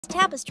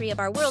Tapestry of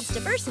our world's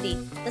diversity,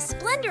 the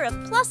splendor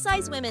of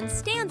plus-size women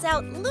stands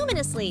out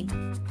luminously.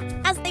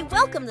 As they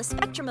welcome the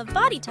spectrum of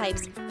body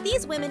types,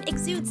 these women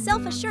exude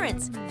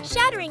self-assurance,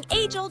 shattering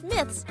age-old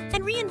myths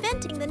and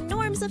reinventing the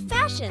norms of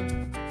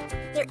fashion.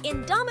 Their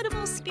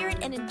indomitable spirit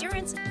and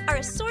endurance are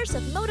a source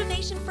of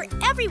motivation for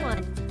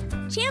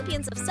everyone.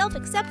 Champions of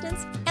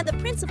self-acceptance and the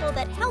principle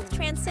that health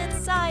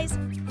transcends size,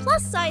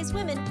 plus-size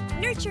women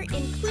nurture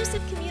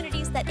inclusive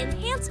communities that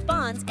enhance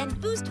bonds and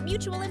boost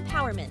mutual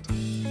empowerment.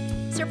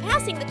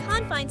 Surpassing the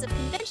confines of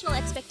conventional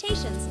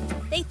expectations,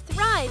 they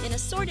thrive in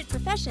assorted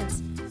professions,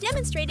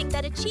 demonstrating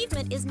that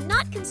achievement is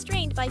not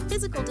constrained by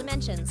physical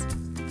dimensions.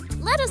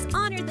 Let us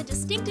honor the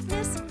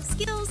distinctiveness,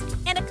 skills,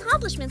 and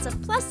accomplishments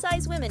of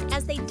plus-size women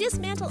as they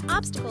dismantle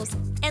obstacles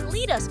and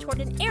lead us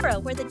toward an era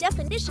where the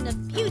definition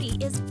of beauty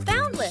is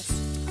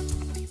boundless.